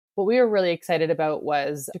what we were really excited about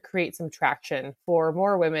was to create some traction for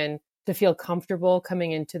more women to feel comfortable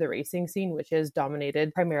coming into the racing scene, which is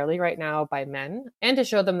dominated primarily right now by men, and to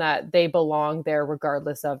show them that they belong there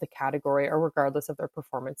regardless of the category or regardless of their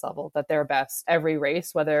performance level, that their best every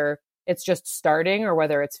race, whether it's just starting or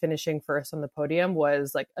whether it's finishing first on the podium,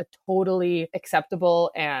 was like a totally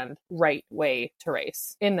acceptable and right way to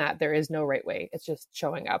race. In that there is no right way. It's just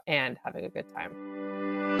showing up and having a good time.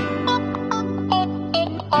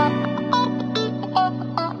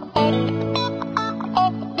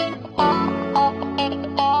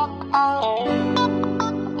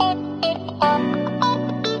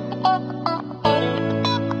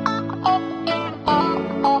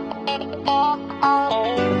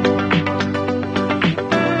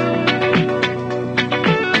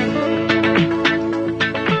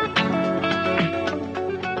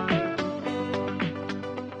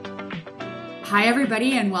 Hi,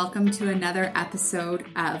 everybody, and welcome to another episode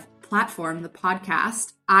of Platform, the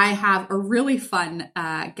podcast. I have a really fun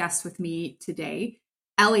guest with me today,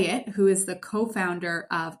 Elliot, who is the co-founder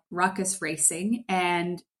of Ruckus Racing.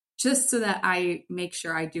 And just so that I make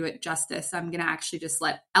sure I do it justice, I'm going to actually just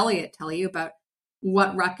let Elliot tell you about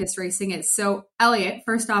what Ruckus Racing is. So, Elliot,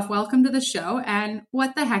 first off, welcome to the show. And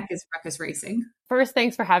what the heck is Ruckus Racing? First,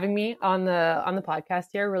 thanks for having me on the podcast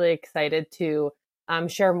here. Really excited to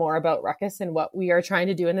share more about Ruckus and what we are trying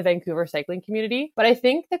to do in the Vancouver cycling community. But I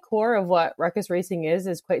think the core of what Ruckus Racing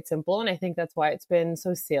is quite simple. And I think that's why it's been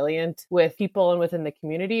so salient with people and within the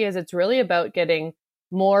community, is it's really about getting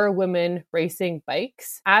more women racing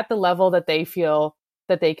bikes at the level that they feel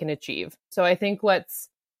that they can achieve. So I think what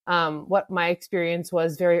my experience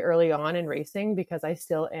was very early on in racing, because I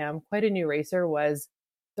still am quite a new racer, was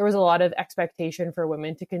there was a lot of expectation for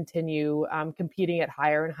women to continue competing at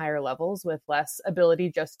higher and higher levels with less ability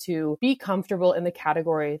just to be comfortable in the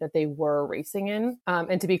category that they were racing in,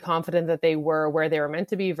 and to be confident that they were where they were meant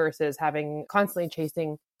to be versus having constantly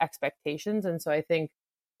chasing expectations. And so I think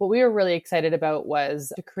what we were really excited about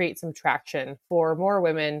was to create some traction for more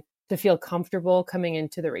women to feel comfortable coming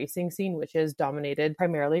into the racing scene, which is dominated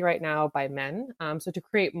primarily right now by men. So to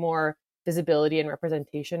create more visibility and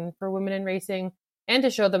representation for women in racing, and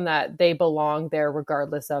to show them that they belong there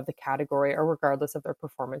regardless of the category or regardless of their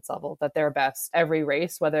performance level, that their best every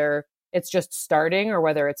race, whether it's just starting or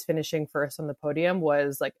whether it's finishing first on the podium,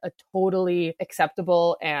 was like a totally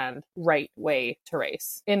acceptable and right way to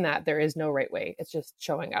race. In that there is no right way. It's just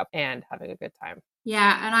showing up and having a good time.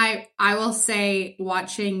 Yeah, and I will say,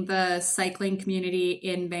 watching the cycling community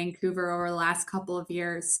in Vancouver over the last couple of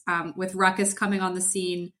years, with Ruckus coming on the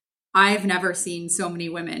scene, I've never seen so many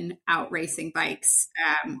women out racing bikes.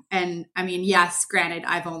 And I mean, yes, granted,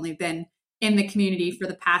 I've only been in the community for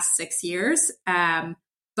the past 6 years.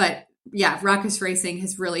 But yeah, Ruckus Racing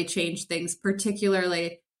has really changed things,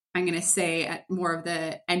 particularly, I'm going to say, at more of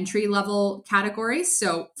the entry level categories.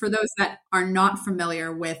 So for those that are not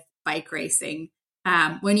familiar with bike racing,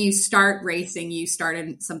 when you start racing, you start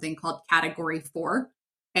in something called Category 4.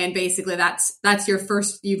 And basically that's your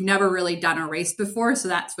first, you've never really done a race before. So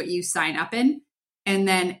that's what you sign up in. And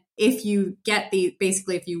then if you get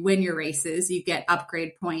if you win your races, you get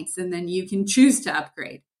upgrade points, and then you can choose to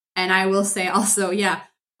upgrade. And I will say also, yeah,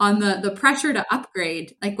 on the pressure to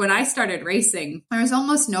upgrade, like when I started racing, there was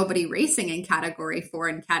almost nobody racing in Category 4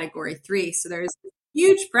 and Category 3. So there's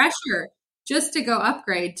huge pressure just to go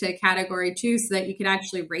upgrade to Category 2 so that you can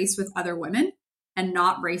actually race with other women and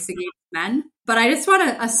not race against men. But I just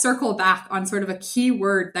want to circle back on sort of a key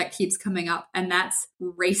word that keeps coming up, and that's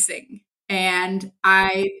racing. And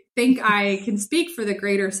I think I can speak for the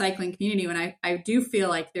greater cycling community when I do feel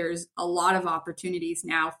like there's a lot of opportunities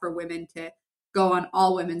now for women to go on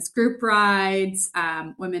all women's group rides,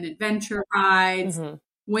 women adventure rides,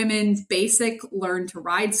 women's basic learn to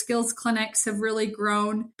ride skills clinics have really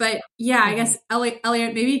grown. But yeah, I guess Elliot,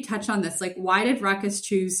 maybe touch on this. Like, why did Ruckus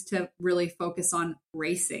choose to really focus on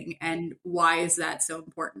racing, and why is that so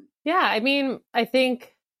important? Yeah, I mean, I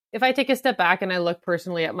think if I take a step back and I look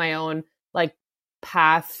personally at my own like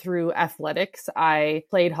path through athletics, I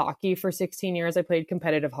played hockey for 16 years. I played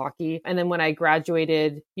competitive hockey. And then when I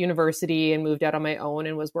graduated university and moved out on my own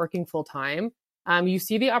and was working full time, you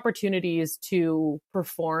see the opportunities to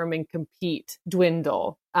perform and compete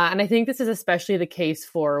dwindle. And I think this is especially the case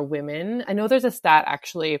for women. I know there's a stat,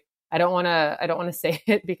 actually. I don't want to say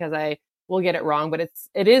it because I will get it wrong, but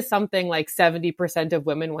it is something like 70% of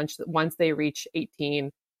women once they reach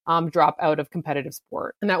 18 drop out of competitive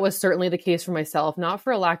sport. And that was certainly the case for myself, not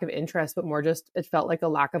for a lack of interest, but more just it felt like a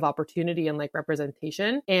lack of opportunity and like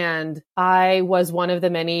representation. And I was one of the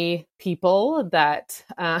many people that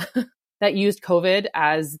that used COVID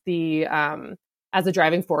as the as a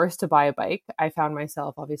driving force to buy a bike. I found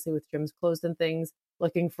myself, obviously with gyms closed and things,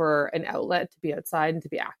 looking for an outlet to be outside and to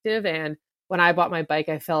be active. And when I bought my bike,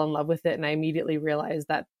 I fell in love with it. And I immediately realized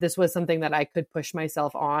that this was something that I could push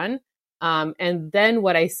myself on. And then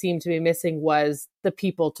what I seemed to be missing was the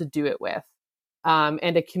people to do it with,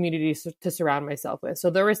 and a community to surround myself with. So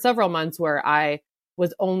there were several months where I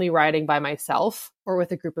was only riding by myself or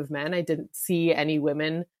with a group of men. I didn't see any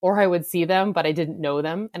women, or I would see them, but I didn't know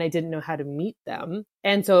them and I didn't know how to meet them.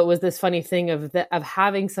 And so it was this funny thing of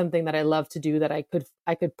having something that I love to do that I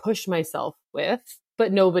could push myself with,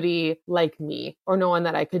 but nobody like me, or no one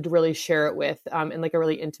that I could really share it with in like a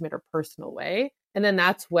really intimate or personal way. And then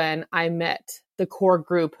that's when I met the core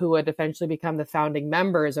group who would eventually become the founding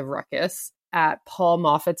members of Ruckus at Paul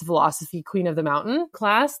Moffat's Philosophy Queen of the Mountain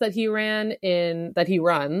class that he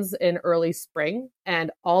runs in early spring.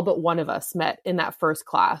 And all but one of us met in that first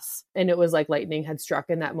class. And it was like lightning had struck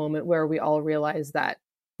in that moment where we all realized that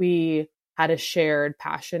we had a shared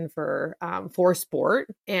passion for sport,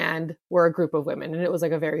 and we're a group of women. And it was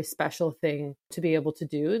like a very special thing to be able to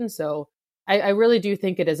do. And so I really do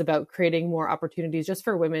think it is about creating more opportunities just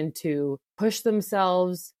for women to push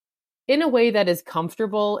themselves in a way that is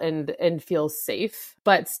comfortable and feels safe,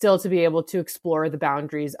 but still to be able to explore the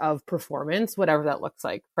boundaries of performance, whatever that looks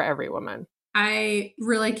like for every woman. I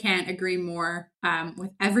really can't agree more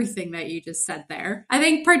with everything that you just said there. I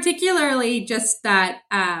think particularly just that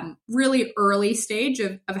really early stage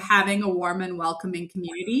of having a warm and welcoming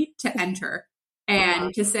community to enter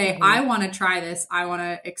and to say, I want to try this. I want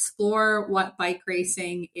to explore what bike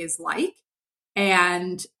racing is like,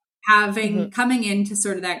 and coming into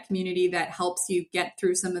sort of that community that helps you get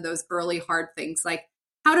through some of those early hard things, like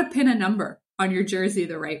how to pin a number on your jersey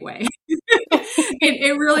the right way.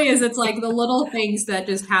 It really is. It's like the little things that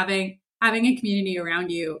just having a community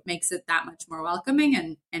around you makes it that much more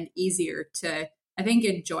welcoming and easier to, I think,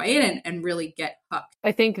 enjoy it and really get hooked.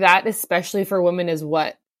 I think that especially for women is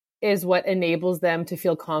what enables them to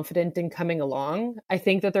feel confident in coming along. I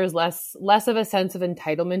think that there's less of a sense of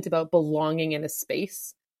entitlement about belonging in a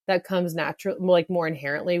space that comes naturally, like more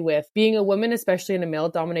inherently with being a woman, especially in a male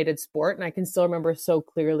dominated sport. And I can still remember so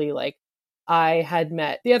clearly, like I had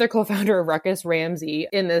met the other co-founder of Ruckus, Ramsey,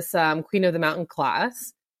 in this Queen of the Mountain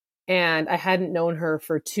class. And I hadn't known her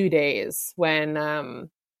for 2 days when I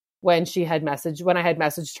had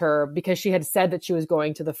messaged her, because she had said that she was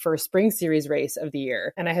going to the first spring series race of the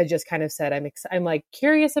year. And I had just kind of said, I'm like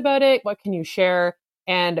curious about it. What can you share?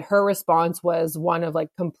 And her response was one of like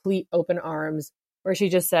complete open arms, where she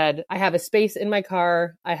just said, I have a space in my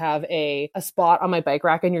car. I have a spot on my bike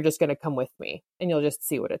rack, and you're just going to come with me and you'll just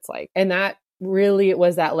see what it's like. And that really, it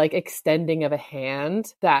was that like extending of a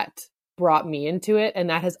hand that brought me into it.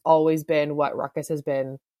 And that has always been what Ruckus has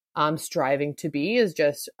been striving to be, is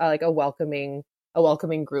just like a welcoming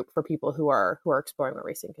group for people who are exploring what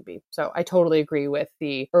racing could be. So I totally agree with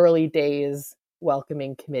the early days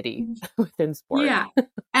welcoming committee within sport. Yeah.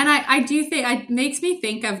 And I do think it makes me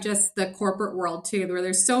think of just the corporate world too, where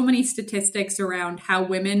there's so many statistics around how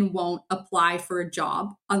women won't apply for a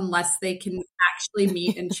job unless they can actually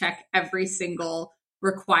meet and check every single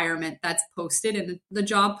requirement that's posted in the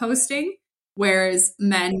job posting. Whereas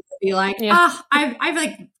men would be like, I've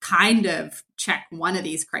like kind of checked one of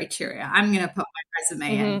these criteria. I'm going to put my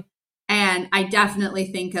resume in. And I definitely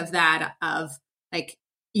think of that of like,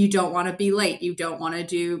 you don't want to be late. You don't want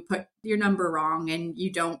to put your number wrong, and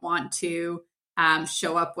you don't want to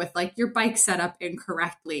show up with like your bike set up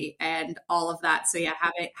incorrectly and all of that. So yeah,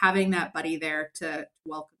 having that buddy there to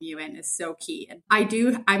welcome you in is so key. And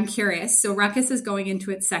I'm curious. So Ruckus is going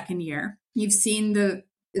into its second year. You've seen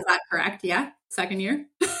is that correct? Yeah. Second year?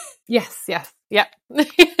 Yes. Yep.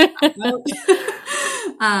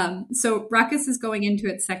 So Ruckus is going into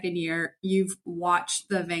its second year. You've watched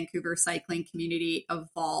the Vancouver cycling community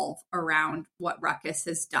evolve around what Ruckus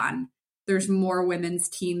has done. There's more women's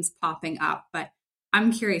teams popping up, but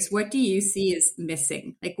I'm curious, what do you see is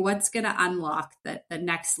missing? Like what's going to unlock the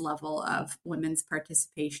next level of women's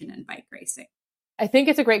participation in bike racing? I think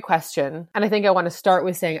it's a great question. And I think I want to start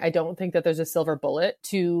with saying, I don't think that there's a silver bullet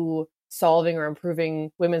to solving or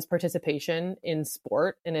improving women's participation in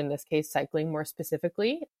sport, and in this case, cycling more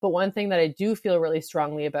specifically. But one thing that I do feel really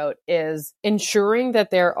strongly about is ensuring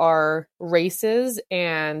that there are races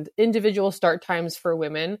and individual start times for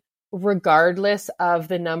women, regardless of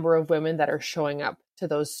the number of women that are showing up to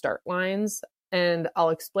those start lines. And I'll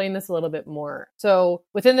explain this a little bit more. So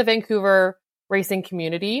within the Vancouver racing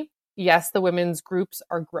community, yes, the women's groups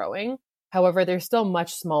are growing. However, they're still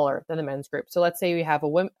much smaller than the men's group. So let's say we have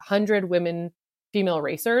 100 women, female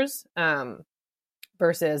racers, but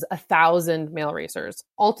versus 1,000 male racers.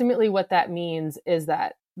 Ultimately, what that means is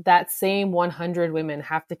that that same 100 women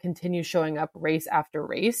have to continue showing up race after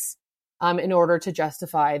race in order to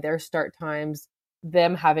justify their start times,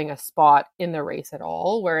 them having a spot in the race at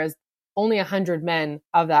all. Whereas only 100 men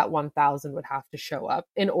of that 1,000 would have to show up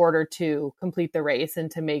in order to complete the race and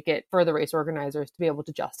to make it for the race organizers to be able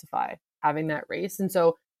to justify having that race. And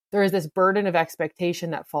so there is this burden of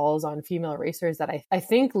expectation that falls on female racers that I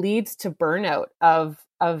think leads to burnout of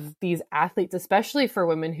these athletes, especially for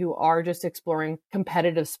women who are just exploring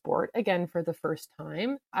competitive sport again for the first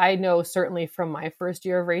time. I know certainly from my first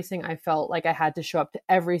year of racing, I felt like I had to show up to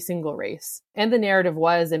every single race. And the narrative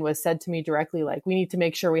was said to me directly, like, we need to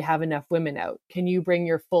make sure we have enough women out. Can you bring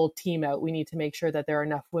your full team out? We need to make sure that there are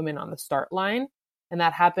enough women on the start line. And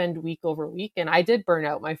that happened week over week. And I did burn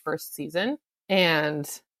out my first season. And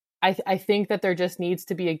I think that there just needs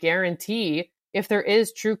to be a guarantee, if there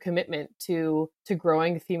is true commitment to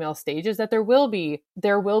growing the female stages, that there will be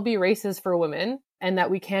races for women and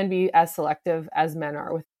that we can be as selective as men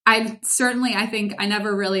are with. I think I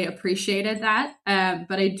never really appreciated that.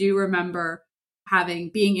 But I do remember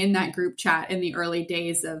being in that group chat in the early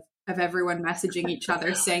days of everyone messaging each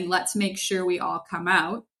other saying, let's make sure we all come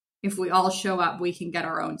out. If we all show up, we can get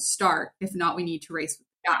our own start. If not, we need to race with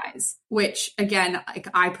guys, which again, like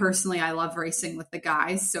I love racing with the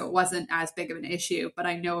guys, so it wasn't as big of an issue. But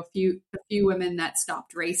I know a few women that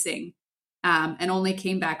stopped racing and only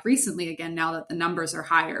came back recently again now that the numbers are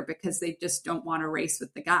higher, because they just don't want to race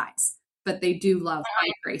with the guys, but they do love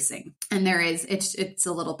bike racing, and it's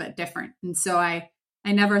a little bit different. And so I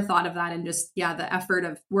never thought of that, and just the effort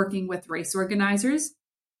of working with race organizers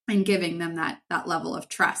and giving them that level of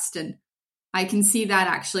trust. And I can see that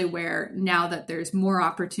actually, where now that there's more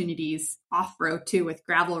opportunities off-road too, with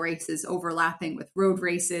gravel races overlapping with road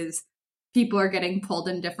races, people are getting pulled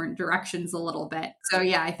in different directions a little bit. So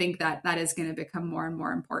yeah, I think that is going to become more and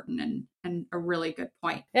more important, and a really good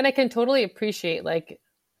point. And I can totally appreciate, like,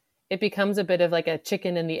 it becomes a bit of like a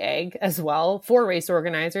chicken and the egg as well for race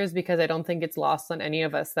organizers, because I don't think it's lost on any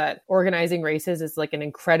of us that organizing races is like an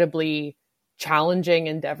incredibly challenging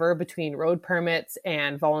endeavor between road permits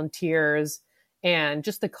and volunteers and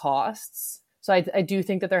just the costs. So I do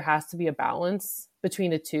think that there has to be a balance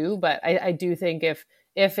between the two. But I do think if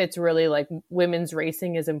it's really like women's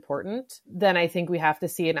racing is important, then I think we have to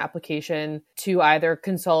see an application to either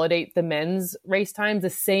consolidate the men's race times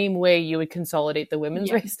the same way you would consolidate the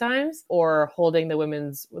women's race times, or holding the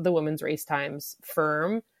women's race times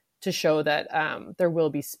firm to show that there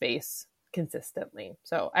will be space consistently.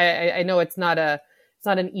 So I know it's not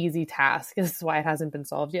an easy task. This is why it hasn't been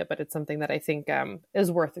solved yet, but it's something that I think is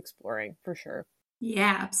worth exploring for sure.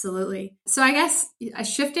 Yeah, absolutely. So I guess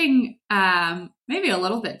shifting maybe a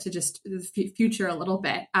little bit to just the future a little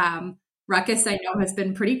bit. Ruckus, I know, has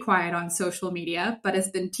been pretty quiet on social media, but has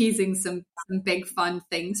been teasing some big fun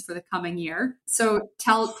things for the coming year. So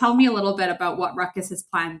tell me a little bit about what Ruckus has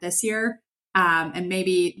planned this year. And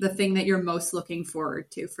maybe the thing that you're most looking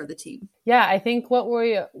forward to for the team. Yeah, I think what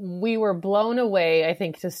we were blown away, I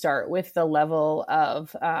think, to start with the level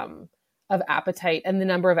of appetite and the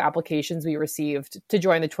number of applications we received to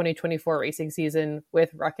join the 2024 racing season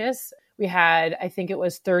with Ruckus. We had, I think it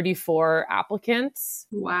was 34 applicants.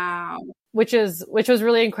 Wow. Which was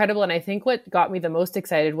really incredible. And I think what got me the most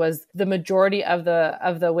excited was the majority of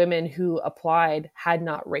the women who applied had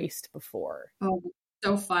not raced before. Oh,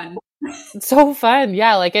 so fun. So fun.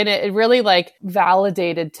 Yeah. Like, and it really like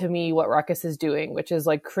validated to me what Ruckus is doing, which is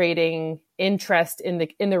like creating interest in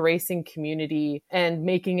the racing community and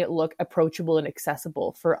making it look approachable and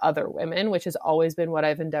accessible for other women, which has always been what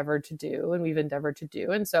I've endeavored to do and we've endeavored to do.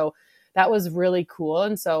 And so that was really cool.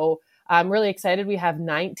 And so I'm really excited. We have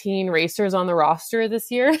 19 racers on the roster this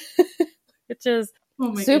year, which is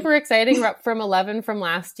super exciting. We're up from 11 from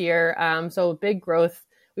last year. So big growth.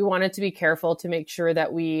 We wanted to be careful to make sure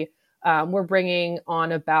that we're bringing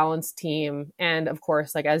on a balanced team. And of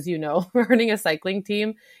course, like, as you know, running a cycling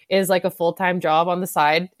team is like a full-time job on the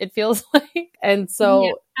side, it feels like. And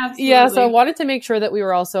so, so I wanted to make sure that we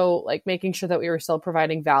were also like making sure that we were still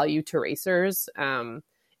providing value to racers.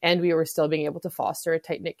 And we were still being able to foster a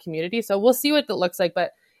tight-knit community. So we'll see what it looks like.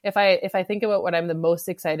 But if I think about what I'm the most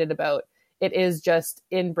excited about, it is just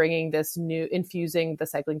in bringing this infusing the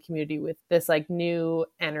cycling community with this like new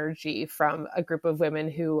energy from a group of women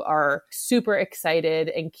who are super excited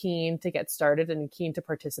and keen to get started and keen to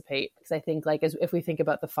participate. Because I think like if we think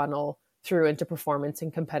about the funnel through into performance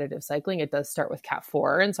and competitive cycling, it does start with Cat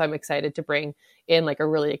 4. And so I'm excited to bring in like a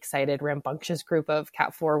really excited, rambunctious group of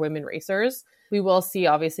Cat 4 women racers. We will see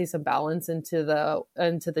obviously some balance into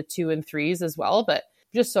the 2 and 3s as well, but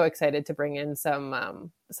just so excited to bring in some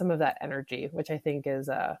of that energy, which I think is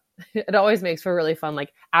it always makes for really fun,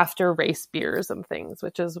 like after race beers and things,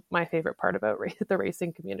 which is my favorite part about the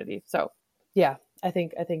racing community. So yeah, I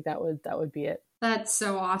think that would be it. That's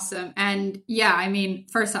so awesome. And yeah, I mean,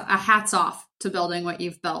 first off, a hats off to building what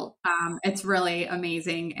you've built. It's really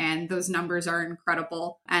amazing. And those numbers are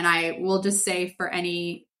incredible. And I will just say, for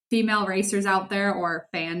any female racers out there or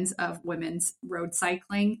fans of women's road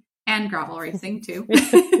cycling and gravel racing too,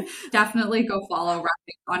 definitely go follow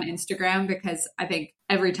Ruckus on Instagram, because I think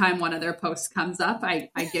every time one of their posts comes up, I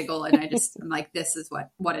giggle and I'm like, this is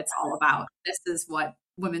what it's all about. This is what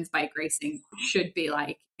women's bike racing should be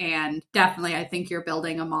like. And definitely, I think you're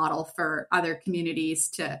building a model for other communities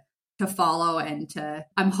to follow. And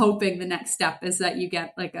I'm hoping the next step is that you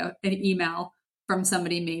get like an email from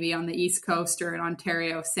somebody maybe on the East Coast or in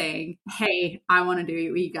Ontario saying, hey, I want to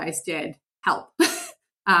do what you guys did, help.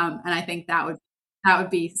 And I think that would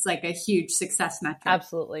be like a huge success metric.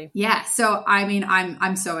 Absolutely. Yeah. So, I mean,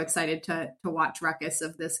 I'm so excited to watch Ruckus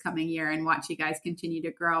of this coming year and watch you guys continue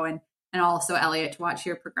to grow, and also Elliot, to watch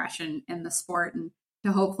your progression in the sport, and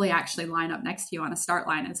to hopefully actually line up next to you on a start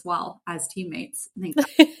line as well as teammates. I think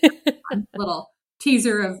that's a fun little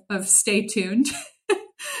teaser of stay tuned.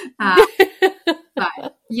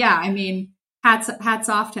 But yeah, I mean, hats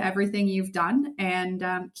off to everything you've done,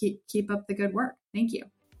 and keep up the good work. Thank you.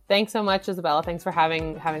 Thanks so much, Isabella. Thanks for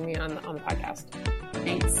having me on the podcast.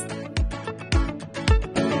 Thanks.